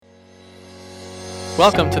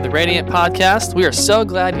Welcome to the Radiant Podcast. We are so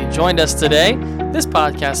glad you joined us today. This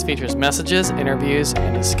podcast features messages, interviews,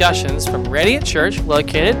 and discussions from Radiant Church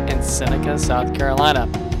located in Seneca, South Carolina.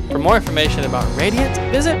 For more information about Radiant,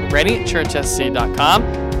 visit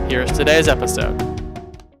radiantchurchsc.com. Here's today's episode.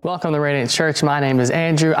 Welcome to Radiant Church. My name is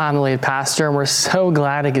Andrew. I'm the lead pastor, and we're so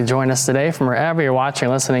glad you could join us today from wherever you're watching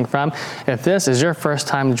or listening from. If this is your first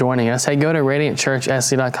time joining us, hey, go to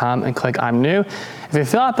radiantchurchsc.com and click I'm New. If you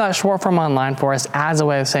fill out that short form online for us as a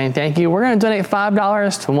way of saying thank you, we're going to donate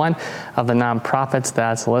 $5 to one of the nonprofits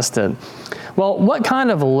that's listed. Well, what kind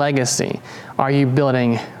of legacy are you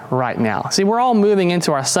building right now? See, we're all moving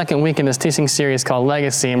into our second week in this teaching series called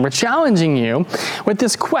Legacy, and we're challenging you with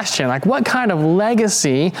this question, like, what kind of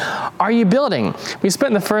legacy are you building? We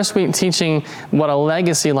spent the first week teaching what a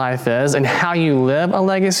legacy life is and how you live a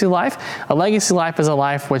legacy life. A legacy life is a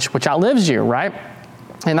life which outlives you, right?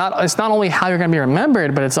 And it's not only how you're going to be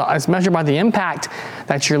remembered, but it's measured by the impact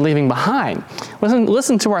that you're leaving behind.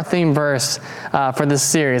 Listen to our theme verse for this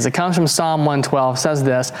series. It comes from Psalm 112. It says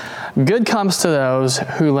this: "Good comes to those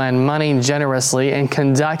who lend money generously and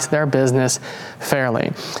conduct their business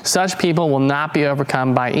fairly. Such people will not be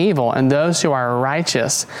overcome by evil, and those who are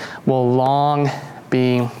righteous will long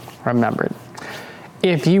be remembered."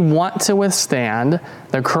 If you want to withstand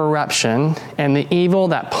the corruption and the evil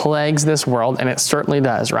that plagues this world, and it certainly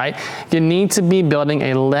does, right? You need to be building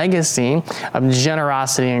a legacy of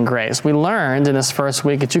generosity and grace. We learned in this first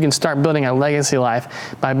week that you can start building a legacy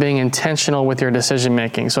life by being intentional with your decision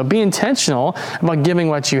making. So be intentional about giving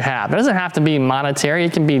what you have. It doesn't have to be monetary.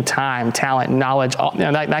 It can be time, talent, knowledge,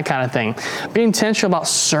 that kind of thing. Be intentional about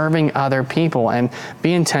serving other people and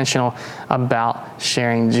be intentional about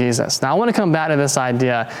sharing Jesus. Now, I want to come back to this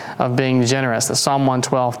idea of being generous that Psalm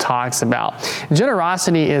 112 talks about.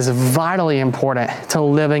 Generosity is vitally important to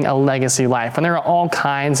living a legacy life. And there are all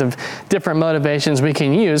kinds of different motivations we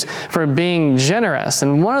can use for being generous.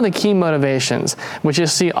 And one of the key motivations, which you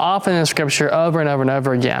see often in Scripture over and over and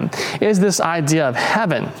over again, is this idea of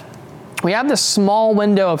heaven. We have this small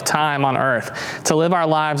window of time on earth to live our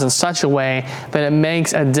lives in such a way that it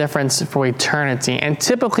makes a difference for eternity. And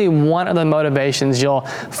typically one of the motivations you'll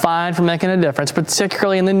find for making a difference,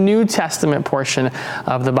 particularly in the New Testament portion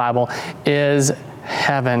of the Bible, is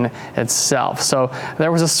heaven itself. So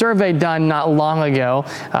there was a survey done not long ago,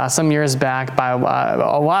 some years back, by a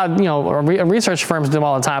lot of research firms do them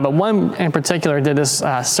all the time, but one in particular did this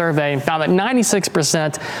survey and found that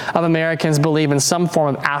 96% of Americans believe in some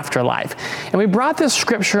form of afterlife. And we brought this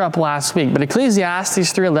scripture up last week, but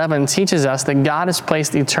Ecclesiastes 3:11 teaches us that God has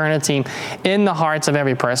placed eternity in the hearts of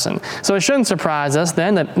every person. So it shouldn't surprise us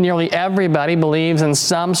then that nearly everybody believes in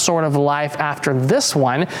some sort of life after this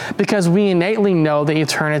one, because we innately know that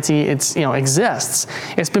eternity exists.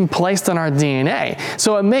 It's been placed in our DNA.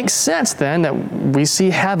 So it makes sense then that we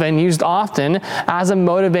see heaven used often as a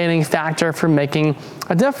motivating factor for making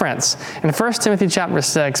a difference. In 1 Timothy chapter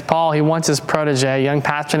 6, Paul, he wants his protege, a young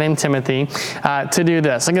pastor named Timothy, to do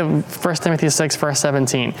this. Look at 1 Timothy 6, verse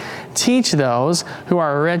 17. "Teach those who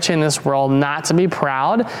are rich in this world not to be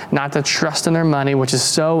proud, not to trust in their money, which is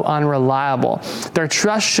so unreliable. Their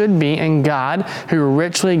trust should be in God, who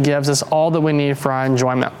richly gives us all that we need for our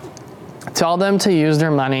enjoyment. Tell them to use their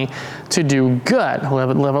money to do good,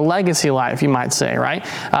 live a legacy life, you might say, right?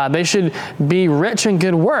 They should be rich in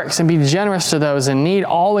good works and be generous to those in need,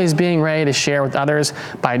 always being ready to share with others.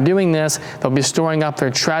 By doing this, they'll be storing up their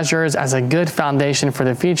treasures as a good foundation for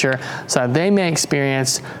the future so that they may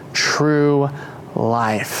experience true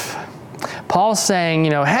life." Paul's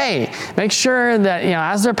saying, hey, make sure that,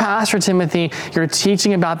 as their pastor, Timothy, you're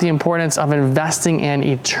teaching about the importance of investing in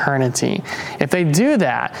eternity. If they do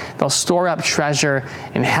that, they'll store up treasure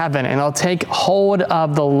in heaven, and they'll take hold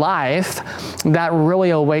of the life that really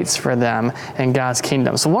awaits for them in God's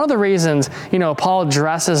kingdom. So one of the reasons, Paul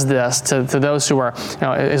addresses this to those who are,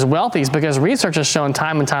 is wealthy, is because research has shown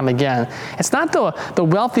time and time again, it's not the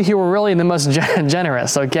wealthy who are really the most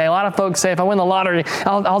generous, okay? A lot of folks say, if I win the lottery,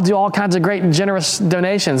 I'll do all kinds of great generous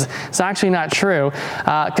donations. It's actually not true,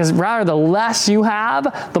 because rather the less you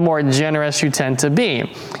have, the more generous you tend to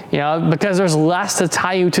be. Because there's less to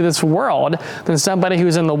tie you to this world than somebody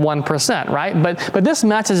who's in the 1%, right? But this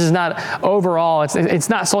message is not overall. It's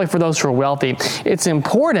not solely for those who are wealthy. It's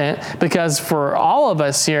important because for all of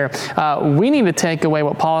us here, we need to take away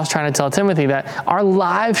what Paul is trying to tell Timothy, that our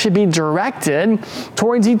lives should be directed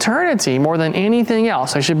towards eternity more than anything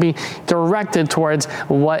else. It should be directed towards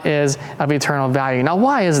what is of eternal value. Now,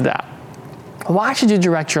 why is that? Why should you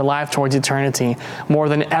direct your life towards eternity more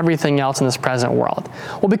than everything else in this present world?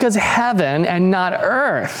 Well, because heaven and not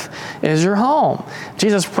earth is your home.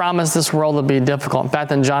 Jesus promised this world would be difficult. In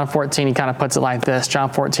fact, in John 14, he kind of puts it like this, John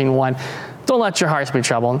 14:1, don't let your hearts be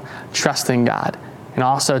troubled. Trust in God. And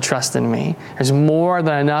also trust in me. There's more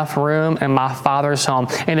than enough room in my Father's home.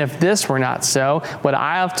 And if this were not so, would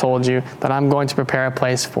I have told you that I'm going to prepare a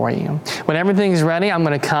place for you? When everything's ready, I'm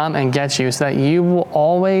going to come and get you so that you will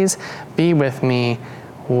always be with me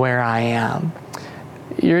where I am.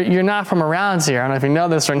 You're not from around here. I don't know if you know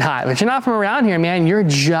this or not, but you're not from around here, man. You're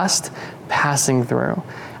just passing through.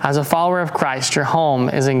 As a follower of Christ, your home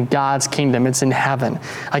is in God's kingdom. It's in heaven.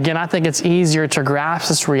 Again, I think it's easier to grasp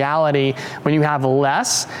this reality when you have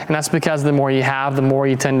less, and that's because the more you have, the more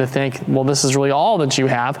you tend to think, well, this is really all that you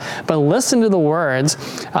have. But listen to the words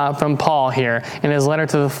from Paul here in his letter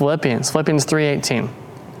to the Philippians, Philippians 3:18.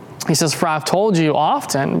 He says, for I've told you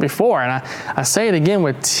often before, and I say it again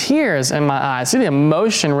with tears in my eyes. See the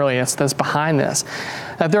emotion really that's behind this.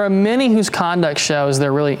 That there are many whose conduct shows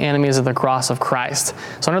they're really enemies of the cross of Christ.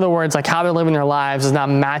 So in other words, like how they're living their lives is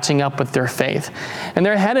not matching up with their faith. And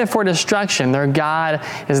they're headed for destruction. Their God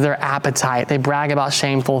is their appetite. They brag about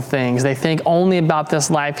shameful things. They think only about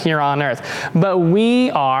this life here on earth. But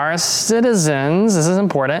we are citizens, this is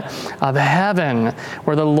important, of heaven,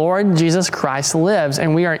 where the Lord Jesus Christ lives,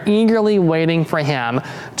 and we are eagerly waiting for him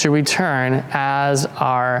to return as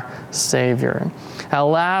our Savior. That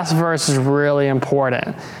last verse is really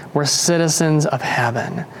important. We're citizens of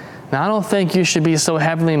heaven. Now, I don't think you should be so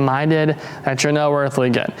heavenly minded that you're no earthly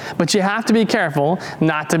good. But you have to be careful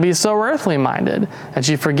not to be so earthly minded that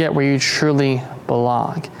you forget where you truly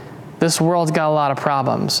belong. This world's got a lot of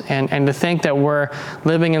problems, and to think that we're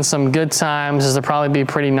living in some good times is to probably be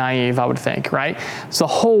pretty naive, I would think, right? So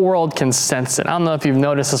the whole world can sense it. I don't know if you've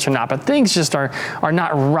noticed this or not, but things just are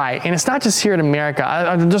not right. And it's not just here in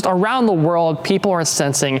America. Just around the world, people are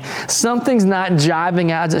sensing something's not jiving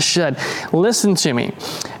as it should. Listen to me.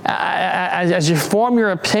 As you form your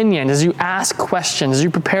opinion, as you ask questions, as you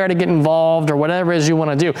prepare to get involved or whatever it is you want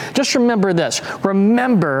to do, just remember this.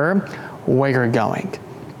 Remember where you're going.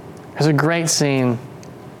 There's a great scene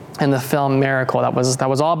in the film Miracle that was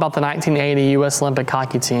all about the 1980 U.S. Olympic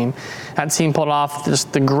hockey team. That team pulled off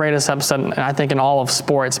just the greatest upset, I think, in all of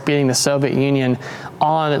sports, beating the Soviet Union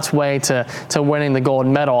on its way to winning the gold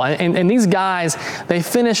medal. And these guys, they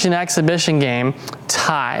finished an exhibition game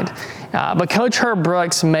tied. But Coach Herb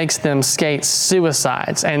Brooks makes them skate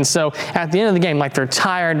suicides. And so at the end of the game, like they're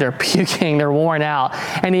tired, they're puking, they're worn out.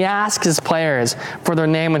 And he asks his players for their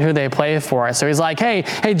name and who they play for. So he's like, hey,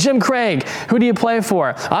 Jim Craig, who do you play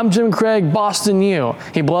for? I'm Jim Craig, Boston U.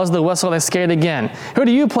 He blows the whistle, they skate again. Who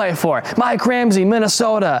do you play for? Mike Ramsey,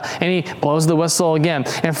 Minnesota. And he blows the whistle again.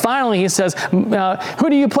 And finally he says, who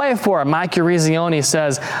do you play for? Mike Eruzione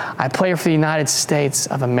says, I play for the United States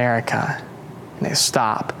of America. And they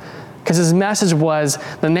stop. Because his message was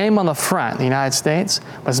the name on the front, the United States,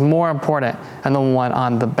 was more important than the one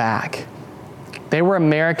on the back. They were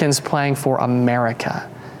Americans playing for America.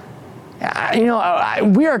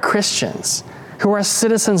 We are Christians who are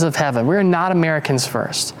citizens of heaven. We are not Americans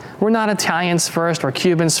first. We're not Italians first or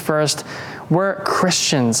Cubans first. We're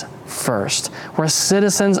Christians first. We're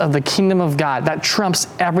citizens of the kingdom of God. That trumps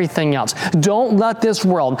everything else. Don't let this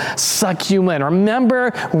world suck you in.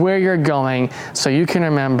 Remember where you're going so you can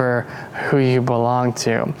remember who you belong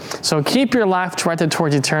to. So keep your life directed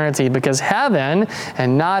towards eternity, because heaven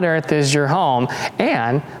and not earth is your home.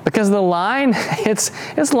 And because the line, it's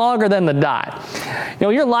longer than the dot.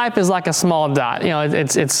 Your life is like a small dot.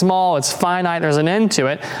 It's small, it's finite, there's an end to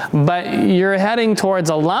it, but you're heading towards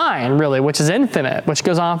a line, really, which is infinite, which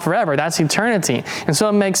goes on forever. That's eternity. And so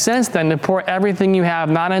it makes sense then to pour everything you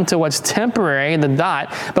have not into what's temporary, the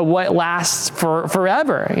dot, but what lasts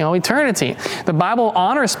forever, eternity. The Bible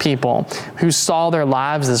honors people who saw their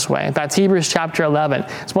lives this way. In fact, Hebrews chapter 11,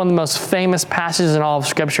 it's one of the most famous passages in all of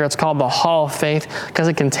Scripture. It's called the Hall of Faith because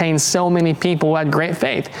it contains so many people who had great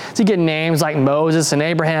faith. So you get names like Moses and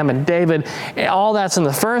Abraham and David. All that's in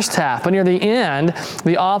the first half. But near the end,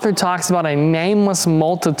 the author talks about a nameless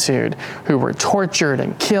multitude who were tortured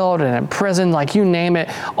and killed and imprisoned, like you name it,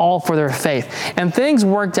 all for their faith. And things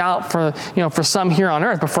worked out for some here on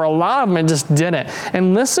earth, but for a lot of them, it just didn't.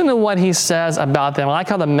 And listen to what he says about them. I like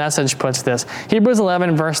how the Message puts this. Hebrews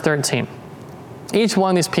 11, verse 13. Each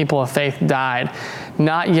one of these people of faith died,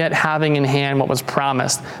 not yet having in hand what was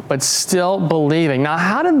promised, but still believing. Now,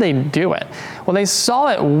 how did they do it? Well, they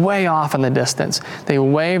saw it way off in the distance. They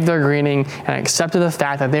waved their greeting and accepted the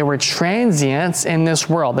fact that they were transients in this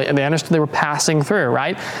world. They understood they were passing through,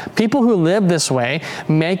 right? People who live this way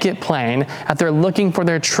make it plain that they're looking for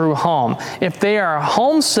their true home. If they are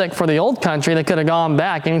homesick for the old country, they could have gone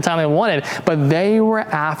back anytime they wanted, but they were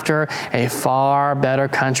after a far better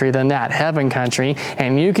country than that, heaven country,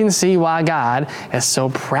 and you can see why God is so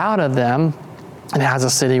proud of them and has a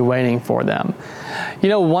city waiting for them. You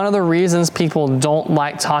know, one of the reasons people don't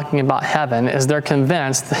like talking about heaven is they're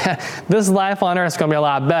convinced that this life on earth is going to be a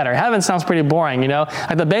lot better. Heaven sounds pretty boring, you know.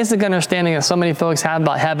 Like the basic understanding that so many folks have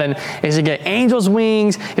about heaven is you get angels'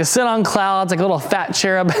 wings, you sit on clouds like a little fat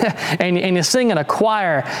cherub, and you sing in a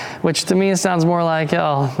choir, which to me sounds more like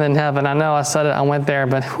hell than heaven. I know I said it, I went there,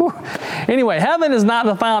 but whew. Anyway, heaven is not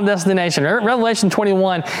the final destination. Revelation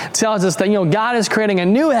 21 tells us that, you know, God is creating a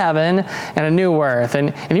new heaven and a new earth,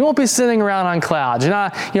 and you won't be sitting around on clouds.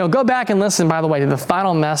 Go back and listen, by the way, to the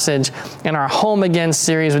final message in our Home Again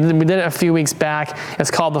series. We did it a few weeks back. It's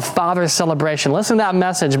called The Father's Celebration. Listen to that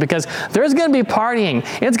message because there's going to be partying.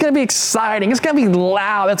 It's going to be exciting. It's going to be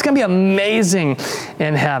loud. It's going to be amazing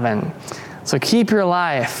in heaven. So keep your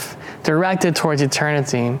life directed towards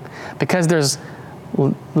eternity because there's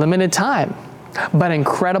limited time, but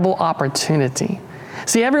incredible opportunity.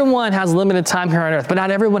 See, everyone has limited time here on earth, but not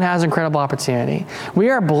everyone has incredible opportunity. We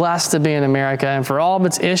are blessed to be in America, and for all of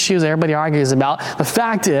its issues everybody argues about, the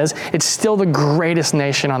fact is it's still the greatest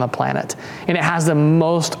nation on the planet, and it has the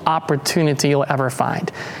most opportunity you'll ever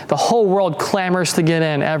find. The whole world clamors to get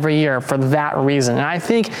in every year for that reason, and I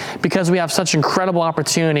think because we have such incredible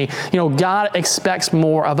opportunity, you know, God expects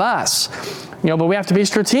more of us. You know, but we have to be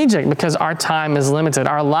strategic because our time is limited.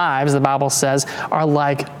 Our lives, the Bible says, are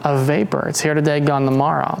like a vapor. It's here today, gone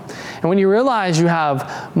tomorrow. And when you realize you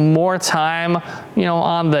have more time, you know,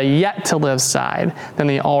 on the yet to live side than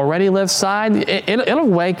the already live side, it'll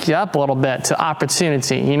wake you up a little bit to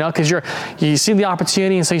opportunity, you know, because you see the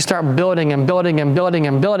opportunity and so you start building and building and building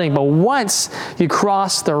and building. But once you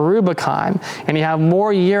cross the Rubicon and you have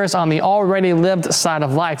more years on the already lived side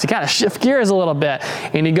of life, you kind of shift gears a little bit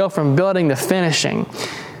and you go from building to finishing.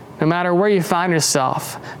 No matter where you find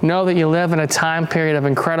yourself, know that you live in a time period of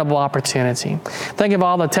incredible opportunity. Think of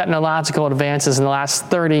all the technological advances in the last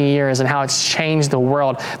 30 years and how it's changed the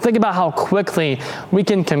world. Think about how quickly we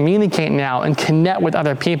can communicate now and connect with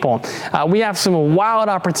other people. We have some wild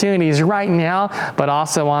opportunities right now, but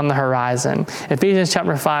also on the horizon. Ephesians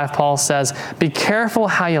chapter 5, Paul says, "Be careful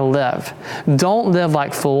how you live. Don't live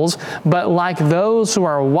like fools, but like those who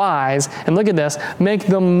are wise." And look at this, make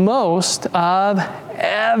the most of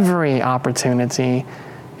every opportunity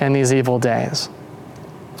in these evil days.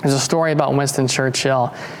 There's a story about Winston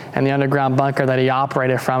Churchill and the underground bunker that he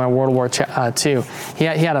operated from in World War II. He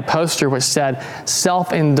had a poster which said,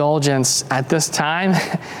 "Self-indulgence at this time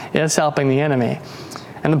is helping the enemy."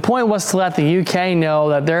 And the point was to let the UK know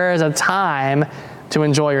that there is a time to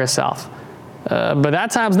enjoy yourself. But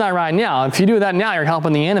that time's not right now. If you do that now, you're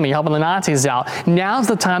helping the enemy, you're helping the Nazis out. Now's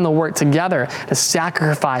the time to work together, to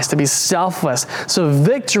sacrifice, to be selfless, so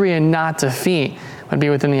victory and not defeat would be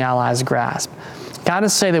within the Allies' grasp. God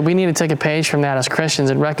is saying that we need to take a page from that as Christians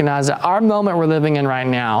and recognize that our moment we're living in right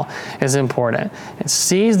now is important. And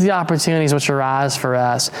seize the opportunities which arise for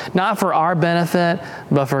us, not for our benefit,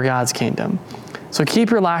 but for God's kingdom. So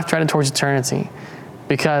keep your life directed towards eternity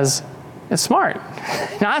because it's smart.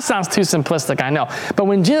 Now, that sounds too simplistic, I know. But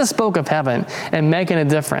when Jesus spoke of heaven and making a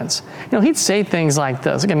difference, you know, he'd say things like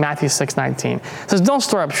this. Look at Matthew 6:19. It says, "Don't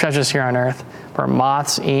store up treasures here on earth where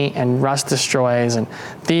moths eat and rust destroys and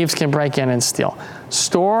thieves can break in and steal.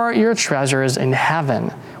 Store your treasures in heaven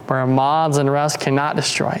where moths and rust cannot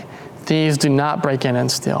destroy. Thieves do not break in and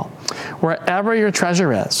steal. Wherever your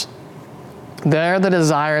treasure is, there the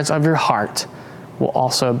desires of your heart will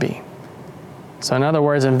also be." So in other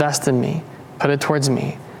words, invest in me, put it towards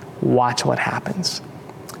me, watch what happens.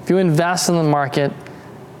 If you invest in the market,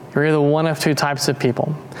 you're either one of two types of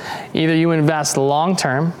people. Either you invest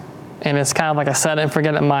long-term, and it's kind of like a set it and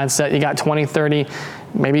forget it mindset. You got 20, 30,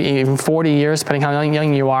 maybe even 40 years, depending how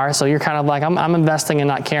young you are. So you're kind of like, I'm investing and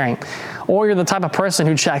not caring. Or you're the type of person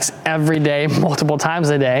who checks every day, multiple times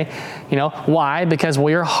a day. You know, why? Because, well,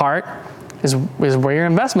 your heart is where your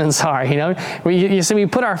investments are, you know. You see, we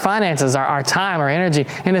put our finances, our time, our energy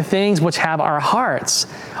into things which have our hearts.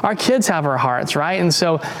 Our kids have our hearts, right? And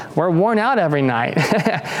so we're worn out every night.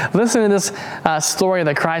 Listen to this story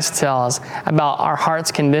that Christ tells about our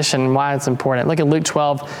heart's condition and why it's important. Look at Luke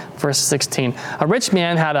 12, verse 16. A rich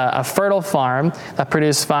man had a fertile farm that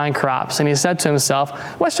produced fine crops, and he said to himself,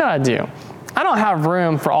 "What should I do? I don't have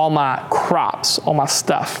room for all my crops, all my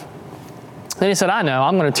stuff. Then he said, I know,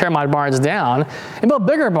 I'm going to tear my barns down and build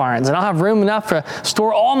bigger barns, and I'll have room enough to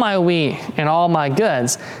store all my wheat and all my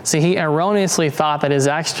goods. See, he erroneously thought that his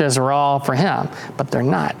extras were all for him, but they're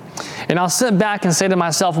not. And I'll sit back and say to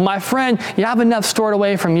myself, my friend, you have enough stored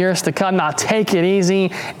away from years to come. Now take it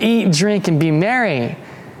easy, eat, drink, and be merry.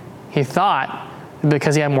 He thought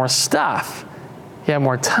because he had more stuff, he had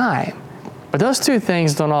more time. But those two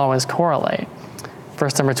things don't always correlate.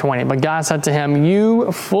 Verse number 20, but God said to him,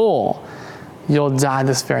 you fool, you'll die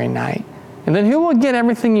this very night. And then who will get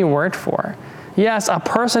everything you worked for? Yes, a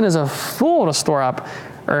person is a fool to store up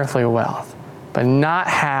earthly wealth, but not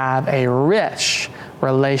have a rich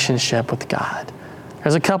relationship with God.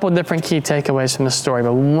 There's a couple of different key takeaways from the story,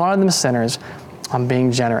 but one of them centers on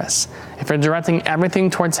being generous. If you're directing everything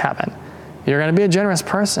towards heaven, you're going to be a generous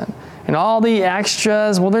person. And all the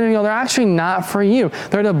extras, well, they're actually not for you.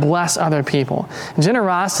 They're to bless other people.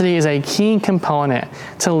 Generosity is a key component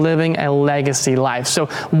to living a legacy life. So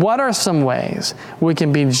what are some ways we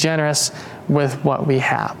can be generous with what we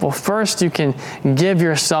have? Well, first, you can give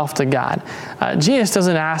yourself to God. Jesus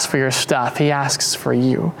doesn't ask for your stuff. He asks for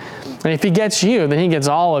you. And if he gets you, then he gets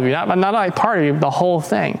all of you. Not only part of you, the whole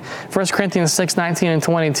thing. 1 Corinthians 6:19 and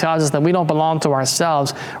 20 tells us that we don't belong to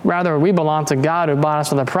ourselves. Rather, we belong to God who bought us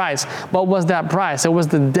with a price. What was that price? It was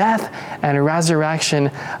the death and resurrection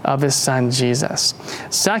of his son, Jesus.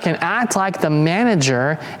 Second, act like the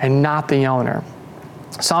manager and not the owner.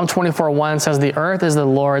 Psalm 24:1 says, the earth is the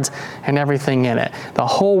Lord's and everything in it. The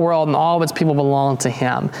whole world and all of its people belong to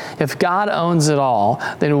him. If God owns it all,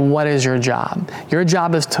 then what is your job? Your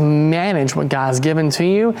job is to manage what God has given to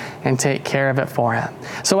you and take care of it for him.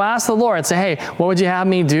 So ask the Lord, say, hey, what would you have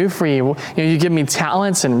me do for you? You give me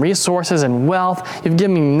talents and resources and wealth. You've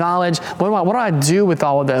given me knowledge. What do I do with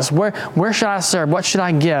all of this? Where should I serve? What should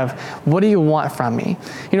I give? What do you want from me?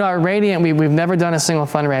 At Radiant, we've never done a single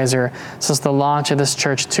fundraiser since the launch of this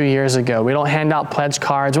church 2 years ago. We don't hand out pledge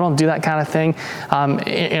cards. We don't do that kind of thing.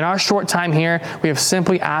 In our short time here, we have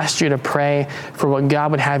simply asked you to pray for what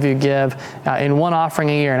God would have you give in one offering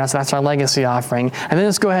a year, and that's our legacy offering. And then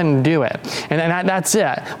just go ahead and do it. And that's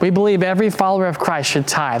it. We believe every follower of Christ should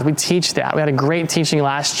tithe. We teach that. We had a great teaching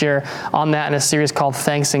last year on that in a series called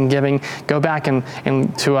Thanks and Giving. Go back to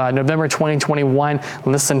November 2021,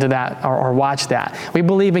 listen to that or watch that. We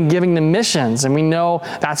believe in giving to missions, and we know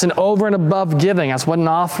that's an over and above giving. That's what an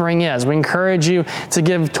offering is. We encourage you to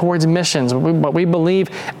give towards missions, but we believe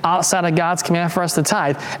outside of God's command for us to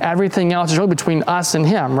tithe, everything else is really between us and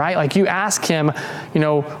him, right? Like you ask him,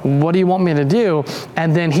 what do you want me to do?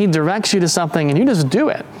 And then he directs you to something and you just do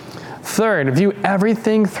it. Third, view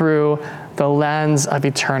everything through the lens of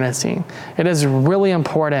eternity. It is really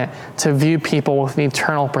important to view people with an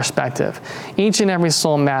eternal perspective. Each and every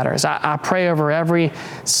soul matters. I pray over every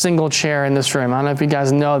single chair in this room. I don't know if you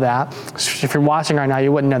guys know that. If you're watching right now,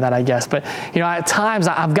 you wouldn't know that, I guess. But, at times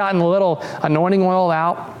I've gotten a little anointing oil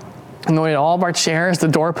out, anointed all of our chairs, the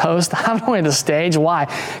doorpost. I've anointed the stage. Why?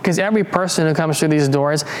 Because every person who comes through these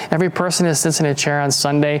doors, every person who sits in a chair on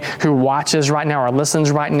Sunday, who watches right now or listens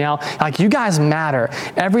right now, you guys matter.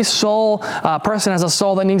 Every person has a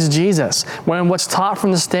soul that needs Jesus. When what's taught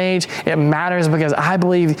from the stage, it matters because I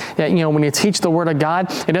believe that, when you teach the Word of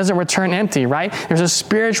God, it doesn't return empty, right? There's a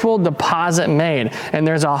spiritual deposit made, and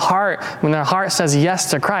there's a heart. When the heart says yes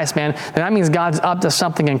to Christ, man, then that means God's up to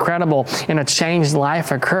something incredible and a changed life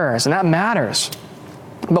occurs. And that matters.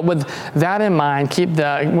 But with that in mind, keep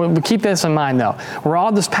this in mind though. We're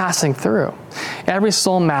all just passing through. Every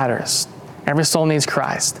soul matters. Every soul needs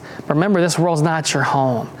Christ. But remember, this world's not your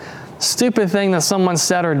home. Stupid thing that someone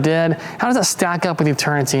said or did, how does that stack up with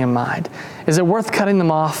eternity in mind? Is it worth cutting them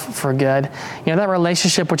off for good? That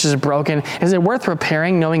relationship which is broken, is it worth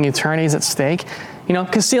repairing knowing eternity is at stake?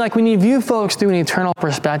 Because see, when you view folks through an eternal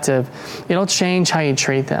perspective, it'll change how you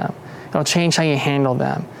treat them. It'll change how you handle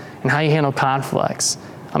them and how you handle conflicts.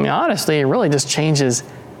 Honestly, it really just changes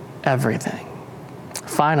everything.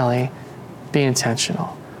 Finally, be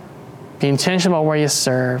intentional. Be intentional about where you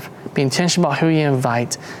serve. Be intentional about who you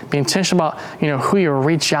invite. Be intentional about, who you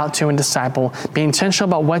reach out to and disciple. Be intentional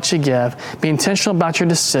about what you give. Be intentional about your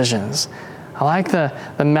decisions. I like the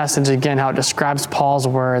message again, how it describes Paul's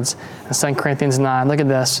words in 2 Corinthians 9. Look at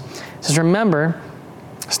this. It says, remember,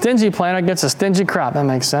 a stingy planter gets a stingy crop. That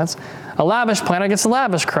makes sense. A lavish planter gets a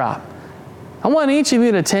lavish crop. I want each of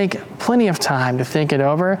you to take plenty of time to think it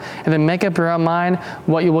over and then make up your own mind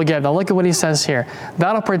what you will give. Now look at what he says here.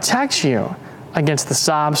 That'll protect you against the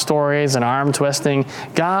sob stories and arm twisting.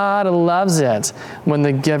 God loves it when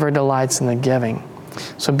the giver delights in the giving.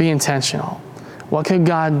 So be intentional. What could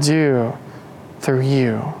God do through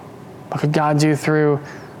you? What could God do through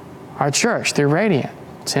our church, through Radiant,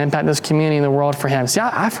 to impact this community and the world for Him? See,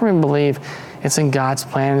 I firmly believe it's in God's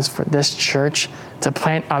plans for this church to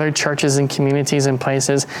plant other churches and communities and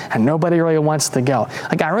places, and nobody really wants to go.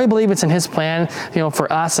 I really believe it's in His plan,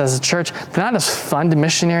 for us as a church, to not just fund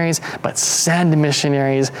missionaries, but send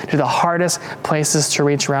missionaries to the hardest places to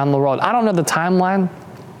reach around the world. I don't know the timeline.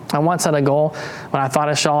 I once had a goal when I thought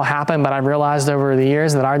it should all happen, but I realized over the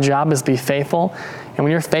years that our job is to be faithful. And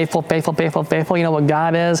when you're faithful, you know what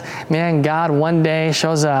God is? Man, God one day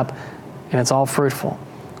shows up and it's all fruitful.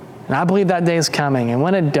 And I believe that day is coming. And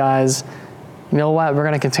when it does, you know what? We're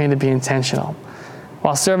going to continue to be intentional.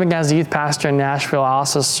 While serving as a youth pastor in Nashville, I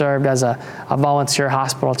also served as a volunteer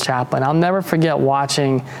hospital chaplain. I'll never forget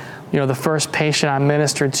watching, the first patient I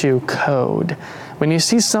ministered to code. When you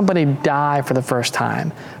see somebody die for the first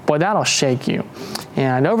time, boy, that'll shake you.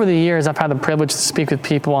 And over the years, I've had the privilege to speak with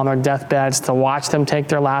people on their deathbeds, to watch them take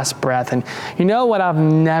their last breath. And you know what I've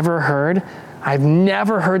never heard? I've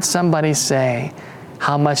never heard somebody say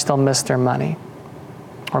how much they'll miss their money,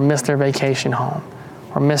 or miss their vacation home,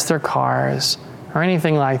 or miss their cars, or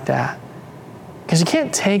anything like that. Because you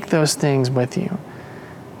can't take those things with you.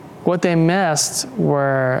 What they missed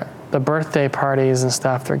were the birthday parties and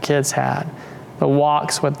stuff their kids had, the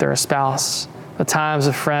walks with their spouse, the times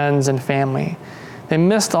with friends and family. They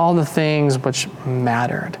missed all the things which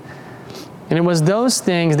mattered. And it was those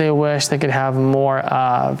things they wished they could have more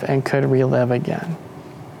of and could relive again.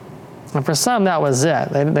 And for some, that was it.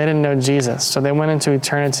 They didn't know Jesus, so they went into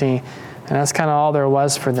eternity, and that's kind of all there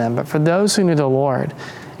was for them. But for those who knew the Lord,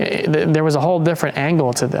 there was a whole different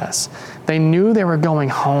angle to this. They knew they were going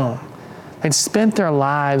home. They'd spent their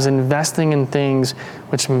lives investing in things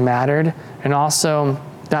which mattered, and also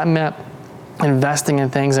that meant investing in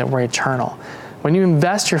things that were eternal. When you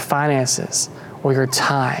invest your finances, or your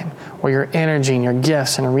time, or your energy, and your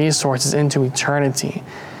gifts and resources into eternity,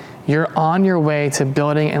 you're on your way to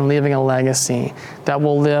building and leaving a legacy that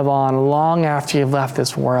will live on long after you've left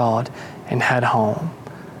this world and head home.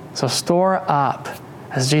 So store up,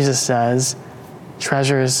 as Jesus says,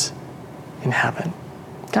 treasures in heaven.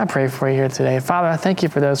 Can I pray for you here today? Father, I thank you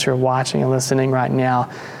for those who are watching and listening right now.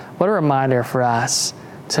 What a reminder for us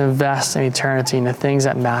to invest in eternity and the things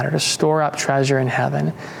that matter, to store up treasure in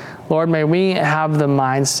heaven. Lord, may we have the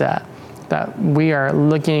mindset that we are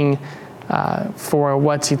looking for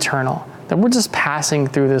what's eternal, that we're just passing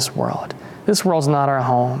through this world. This world's not our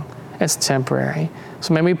home. It's temporary.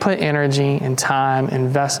 So may we put energy and time,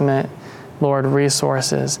 investment, Lord,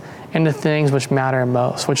 resources into things which matter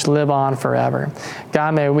most, which live on forever.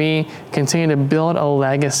 God, may we continue to build a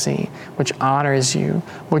legacy which honors you,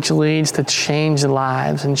 which leads to change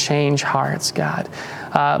lives and change hearts, God.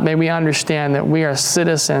 May we understand that we are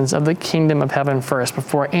citizens of the kingdom of heaven first,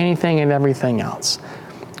 before anything and everything else.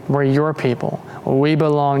 We're your people. We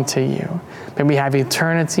belong to you. May we have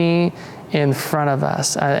eternity in front of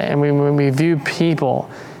us. And when we view people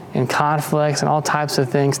in conflicts and all types of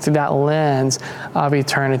things through that lens of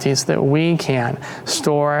eternity, so that we can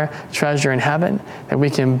store treasure in heaven, that we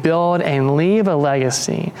can build and leave a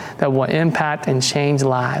legacy that will impact and change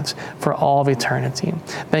lives for all of eternity.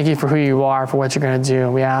 Thank you for who you are, for what you're going to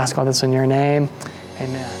do. We ask all this in your name.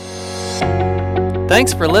 Amen.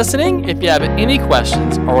 Thanks for listening. If you have any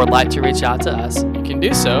questions or would like to reach out to us, you can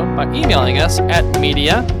do so by emailing us at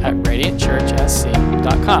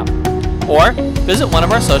media@radiantchurchsc.com. or visit one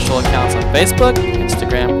of our social accounts on Facebook,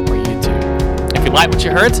 Instagram, or YouTube. If you like what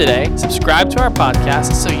you heard today, subscribe to our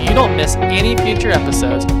podcast so you don't miss any future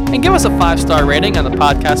episodes, and give us a 5-star rating on the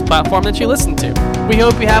podcast platform that you listen to. We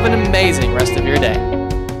hope you have an amazing rest of your day.